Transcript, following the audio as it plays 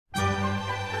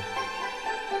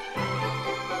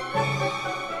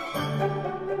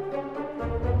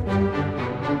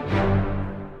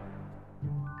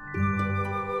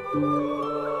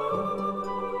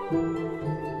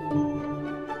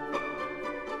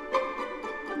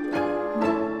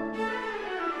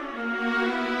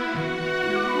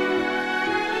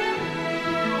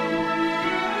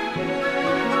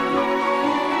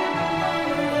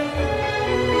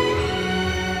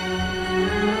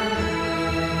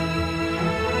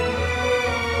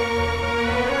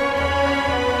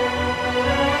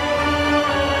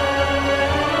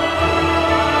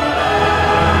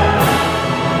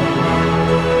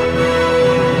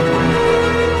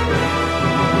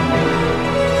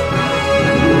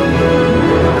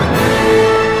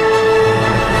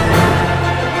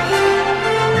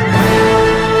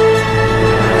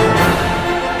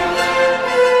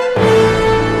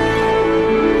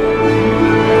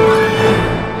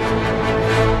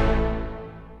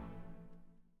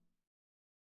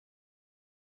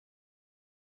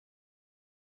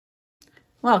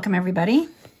Welcome everybody.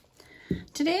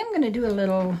 Today I'm going to do a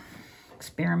little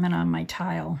experiment on my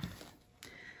tile.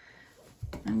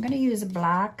 I'm going to use a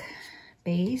black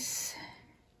base,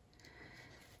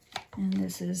 and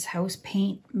this is house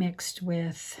paint mixed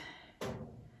with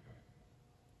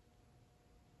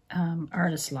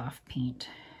Artist Loft paint.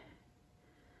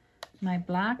 My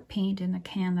black paint in the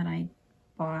can that I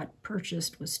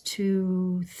purchased was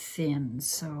too thin,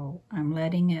 so I'm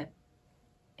letting it,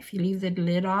 if you leave the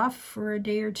lid off for a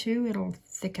day or two, it'll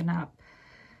thicken up.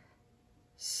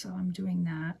 So I'm doing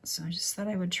that. So I just thought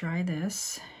I would try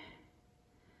this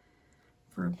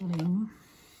for a bloom.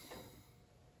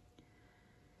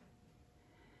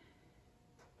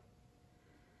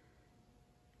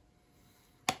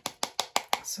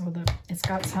 So it's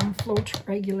got some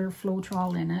regular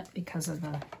Floetrol in it because of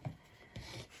the,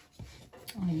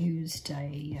 I used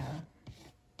a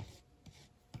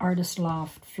Artist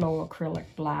Loft Flow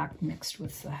Acrylic Black mixed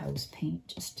with the house paint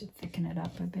just to thicken it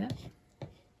up a bit.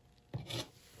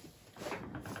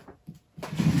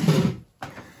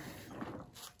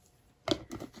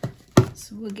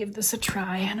 So we'll give this a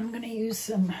try, and I'm going to use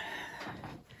some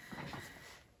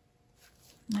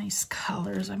nice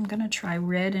colors. I'm going to try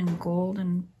red and gold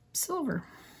and silver.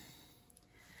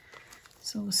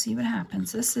 So we'll see what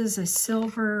happens. This is a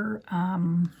silver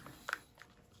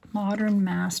Modern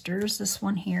Masters, this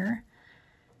one here,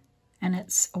 and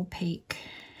it's opaque.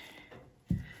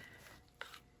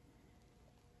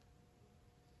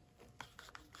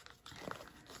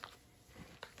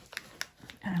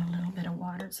 Add a little bit of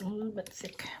water, it's a little bit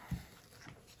thick.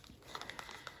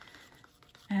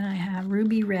 And I have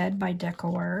Ruby Red by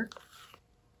THUR.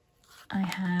 I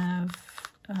have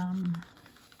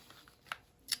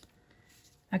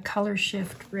a Color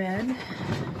Shift Red.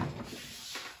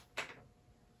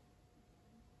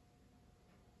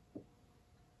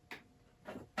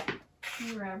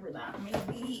 Wherever that may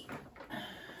be.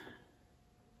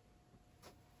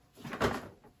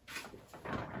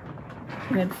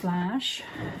 Red Flash.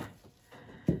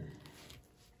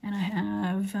 And I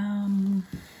have I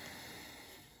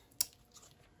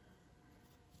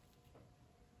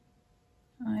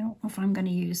don't know if I'm going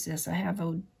to use this. I have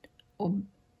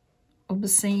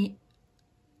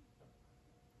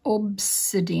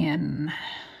Obsidian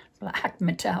Black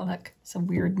Metallic. It's a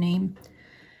weird name.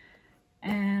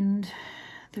 And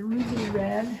the Ruby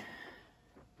Red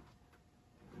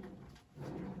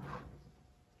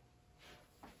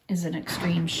is an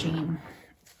extreme sheen.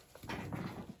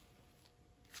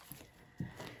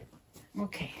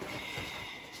 Okay.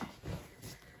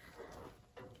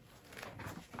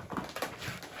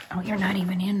 Oh, you're not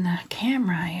even in the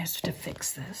camera. I have to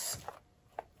fix this.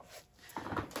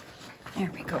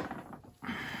 There we go.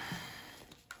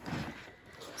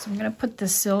 So I'm going to put the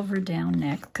silver down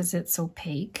next because it's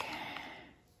opaque.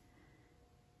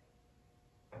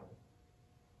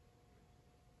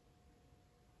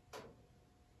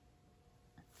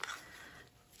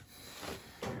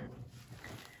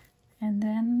 And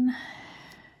then,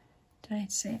 did I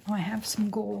say, oh, I have some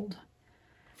gold.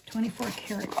 24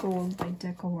 karat gold by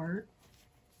THUR.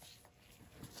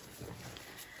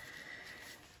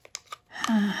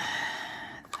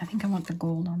 I think I want the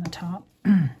gold on the top.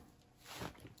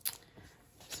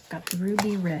 Got the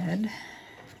Ruby Red.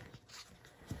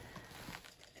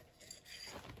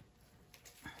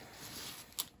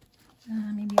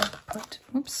 Maybe I'll put,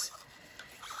 oops.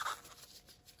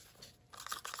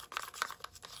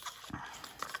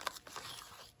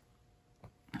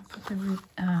 I'll put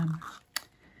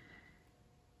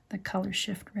the Color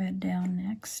Shift Red down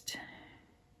next.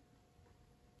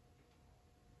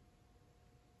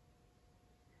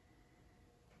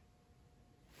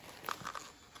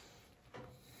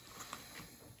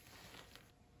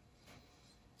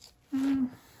 I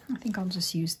think I'll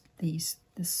just use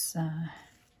this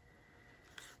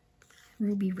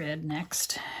Ruby Red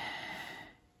next.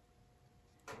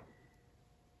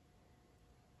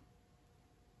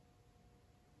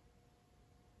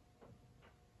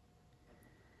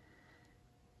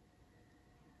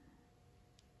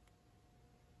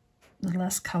 The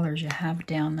less colors you have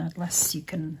down, the less you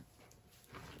can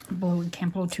blow. You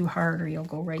can't blow too hard or you'll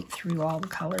go right through all the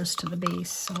colors to the base.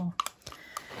 So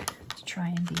to try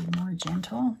and be more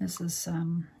gentle, this is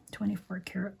 24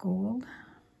 karat gold.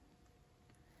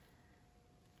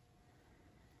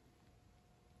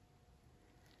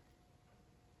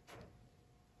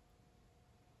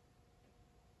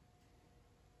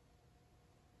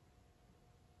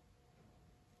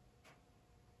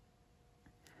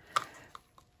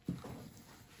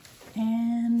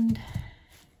 And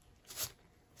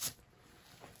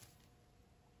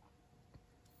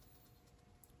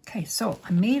Okay, so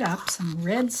I made up some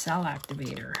red cell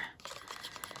activator.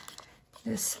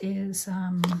 This is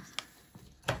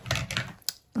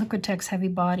Liquitex Heavy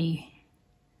Body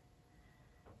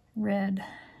Red,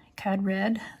 Cad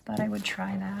Red. Thought I would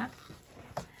try that.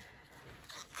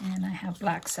 And I have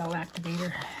black cell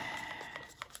activator.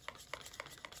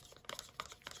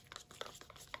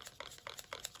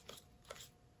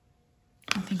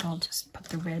 I think I'll just put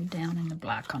the red down and the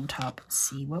black on top and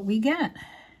see what we get.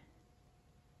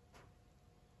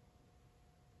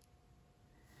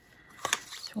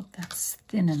 So hope that's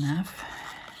thin enough.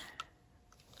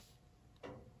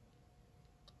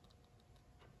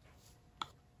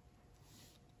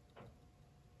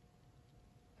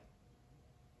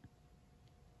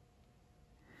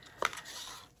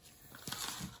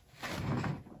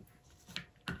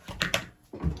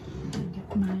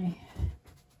 Get my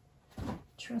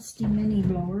trusty mini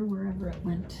blower wherever it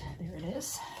went. There it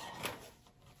is.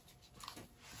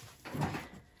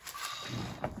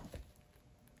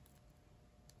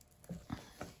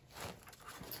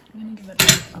 I'm going to give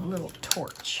it a little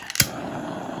torch.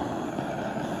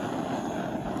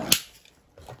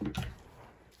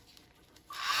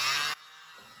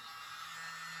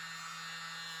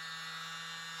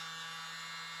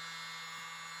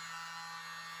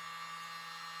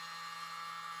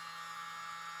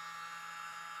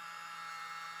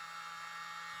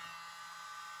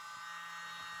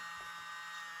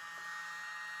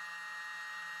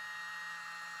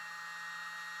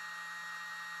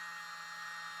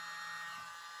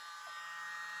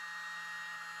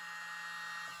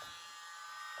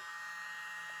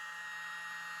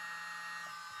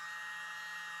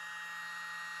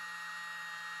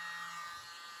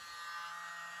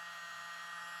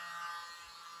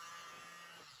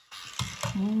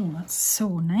 Oh, that's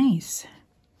so nice.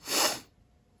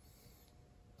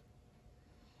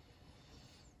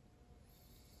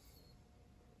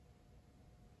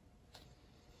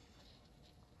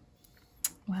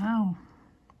 Wow.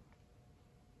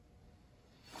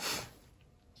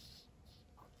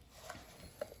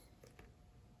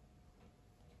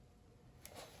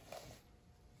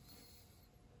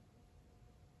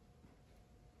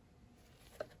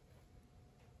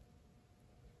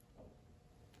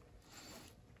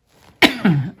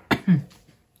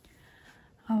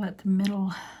 I'll let the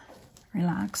middle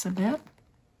relax a bit.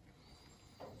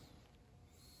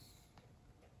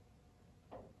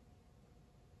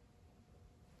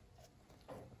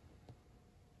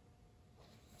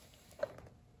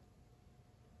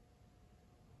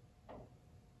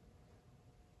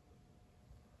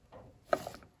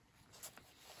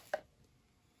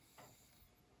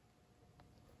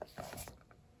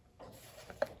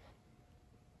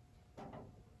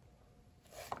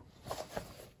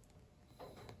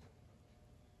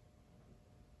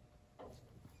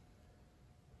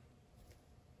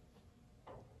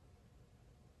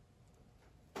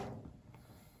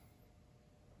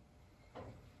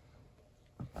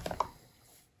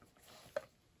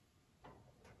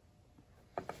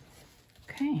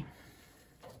 Okay.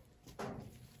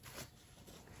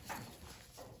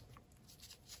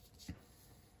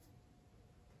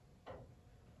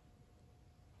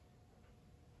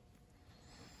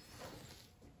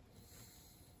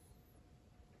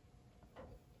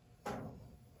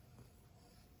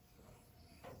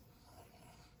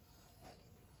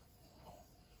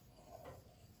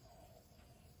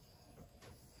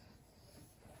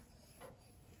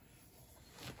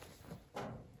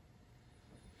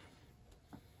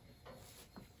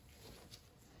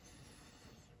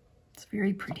 It's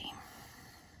very pretty.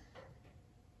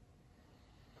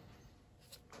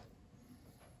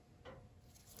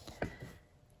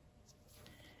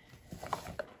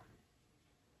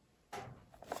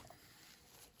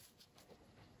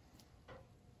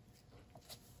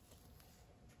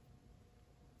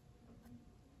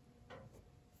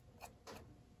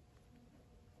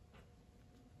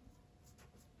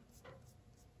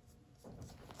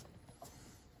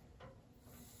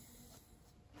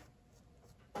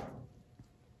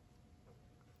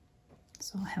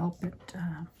 So I'll help it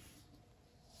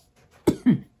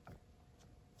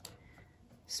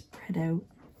spread out.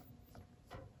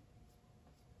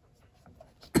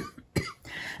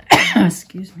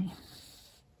 Excuse me.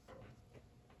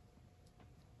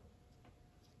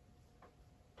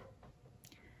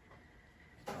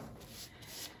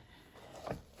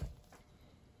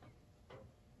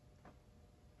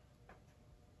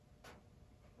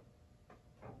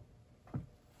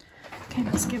 Okay,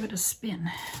 let's give it a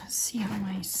spin. See how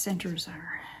my centers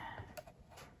are.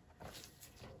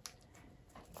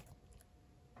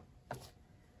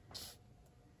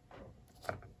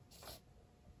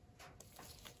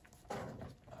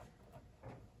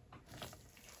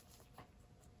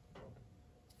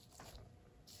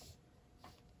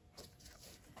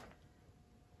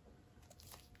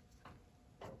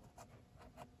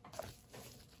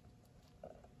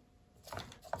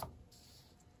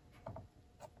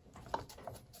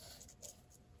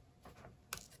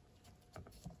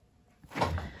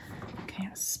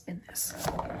 spin this.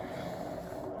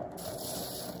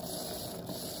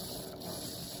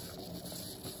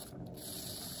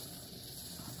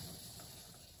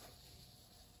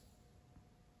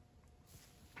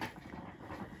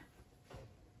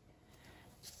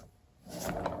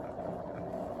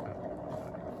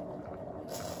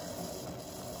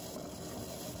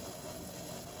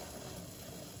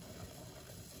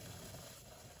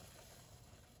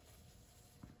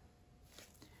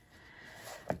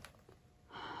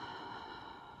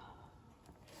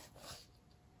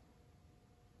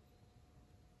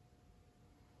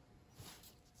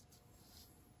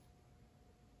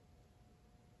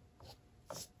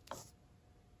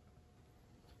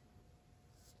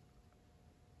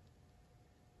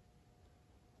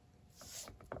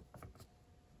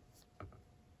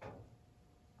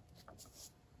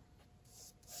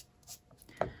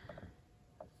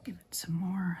 Give it some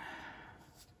more.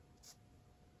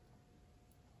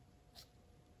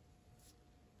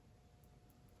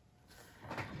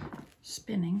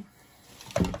 Spinning.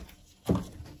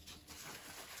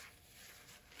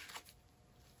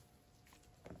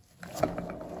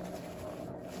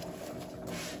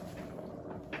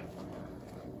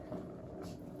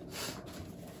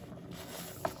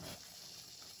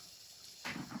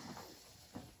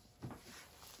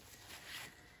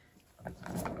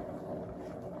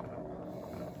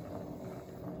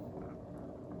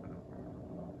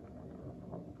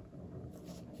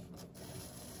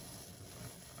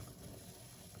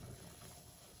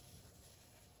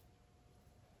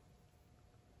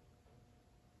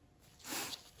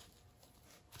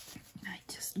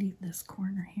 Leave this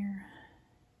corner here.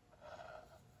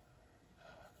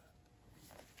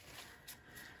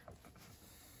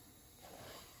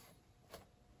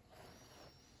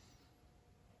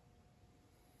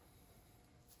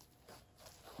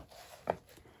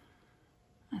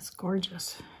 That's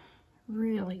gorgeous.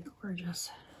 Really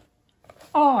gorgeous.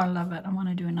 Oh, I love it. I want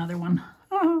to do another one.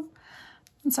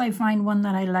 Once I find one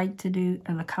that I like to do,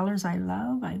 the colors I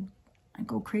love, I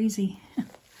go crazy.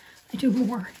 I do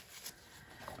more.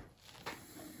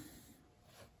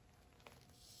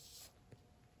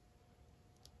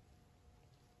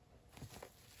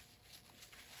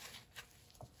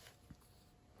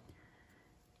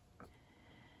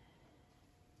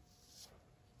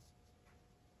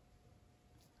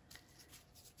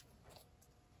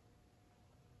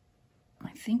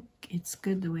 I think it's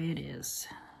good the way it is.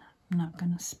 I'm not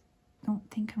gonna, don't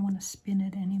think I want to spin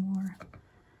it anymore.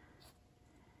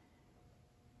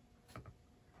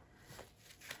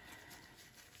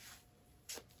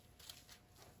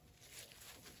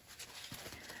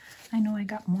 I know I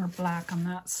got more black on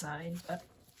that side, but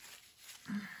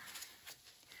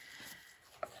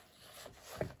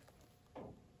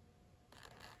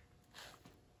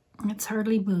it's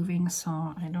hardly moving, so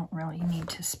I don't really need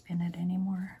to spin it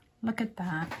anymore. Look at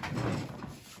that.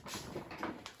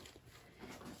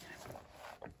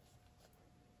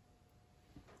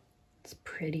 It's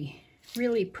pretty,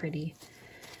 really pretty.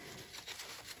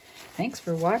 Thanks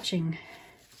for watching.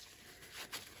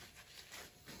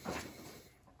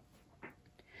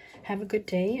 Have a good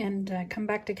day, and come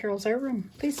back to Carol's Art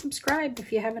Room. Please subscribe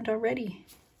if you haven't already.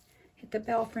 Hit the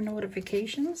bell for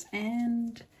notifications,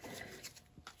 and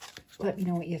let me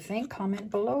know what you think.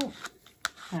 Comment below.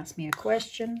 Ask me a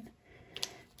question.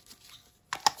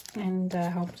 And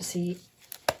hope to see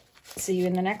you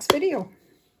in the next video.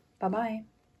 Bye-bye.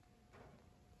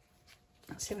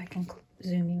 Let's see if I can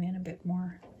zoom you in a bit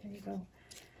more. There you go.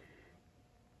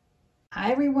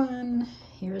 Hi, everyone.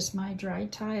 Here's my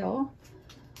dried tile.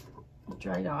 It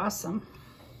dried awesome.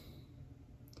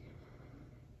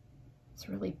 It's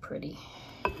really pretty.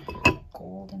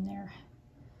 Gold in there.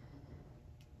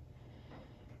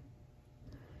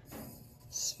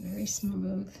 It's very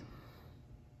smooth.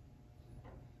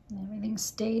 And everything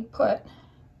stayed put.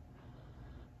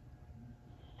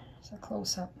 It's a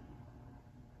close-up.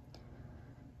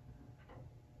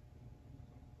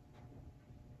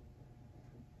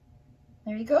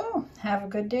 There you go. Have a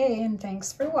good day, and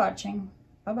thanks for watching.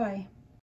 Bye-bye.